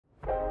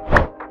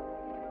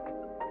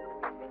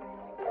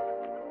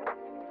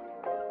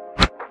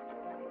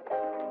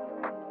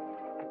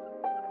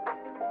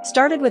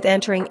Started with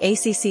entering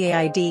ACCA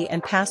ID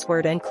and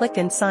password and click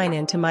and sign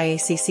in to my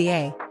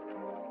ACCA.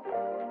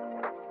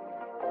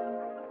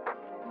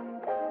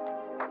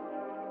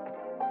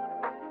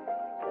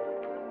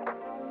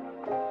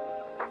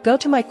 Go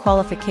to my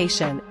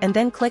qualification and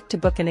then click to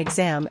book an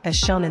exam as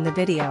shown in the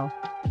video.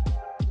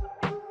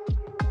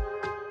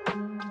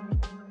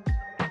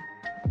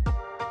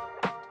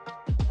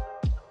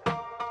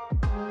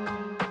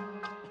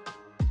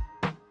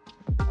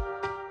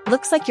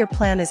 Looks like your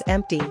plan is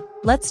empty.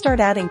 Let's start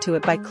adding to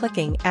it by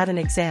clicking Add an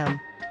exam.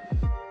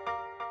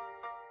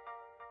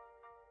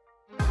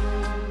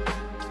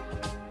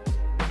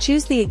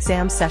 Choose the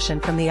exam session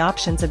from the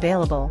options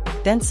available,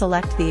 then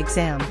select the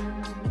exam.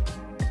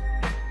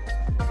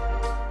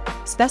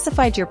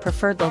 Specify your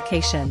preferred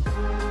location.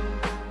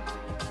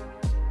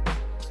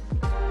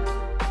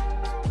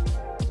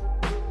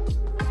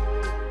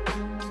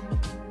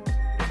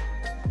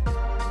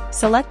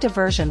 Select a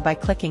version by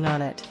clicking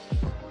on it.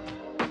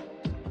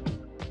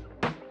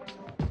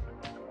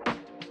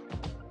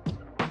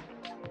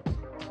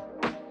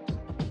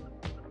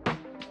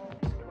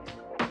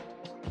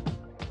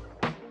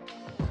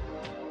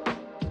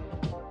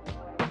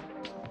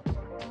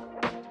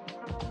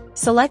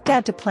 Select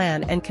Add to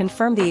Plan and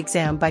confirm the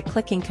exam by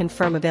clicking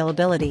Confirm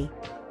Availability.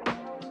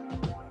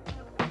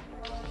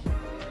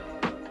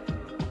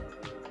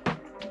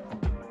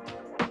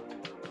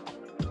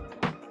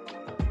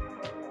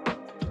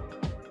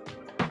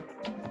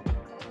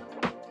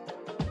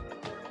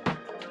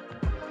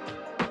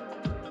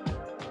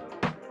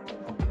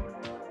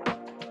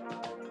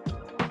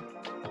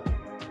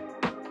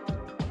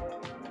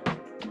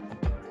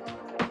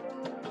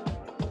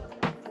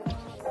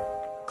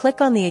 Click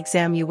on the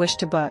exam you wish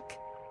to book.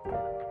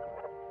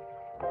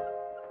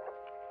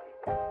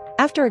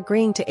 After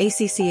agreeing to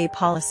ACCA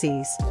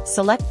policies,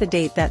 select the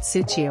date that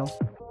suits you.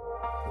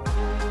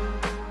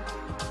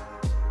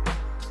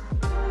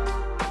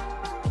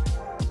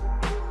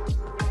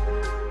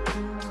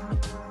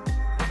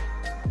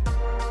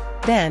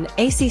 Then,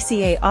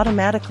 ACCA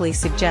automatically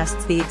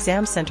suggests the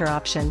exam center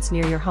options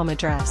near your home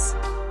address.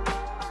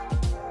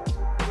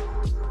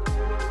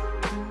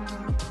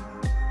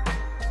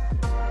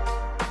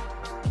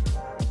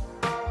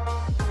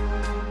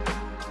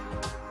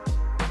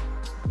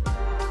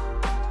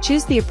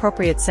 Choose the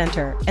appropriate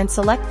center and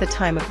select the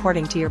time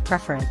according to your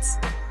preference.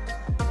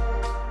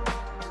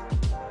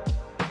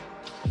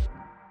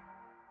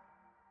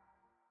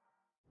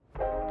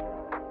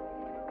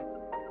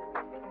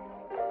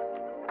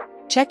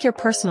 Check your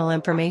personal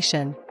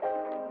information.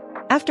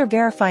 After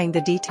verifying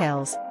the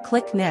details,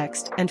 click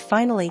Next and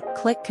finally,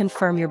 click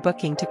Confirm your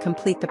booking to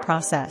complete the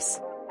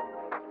process.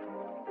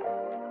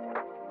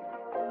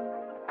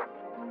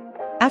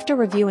 After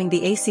reviewing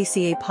the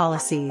ACCA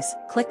policies,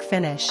 click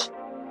Finish.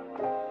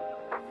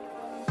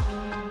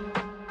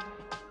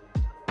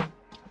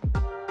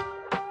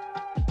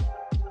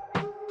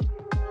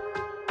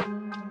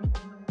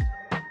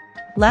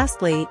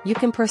 Lastly, you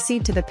can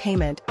proceed to the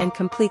payment and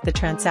complete the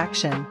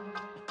transaction.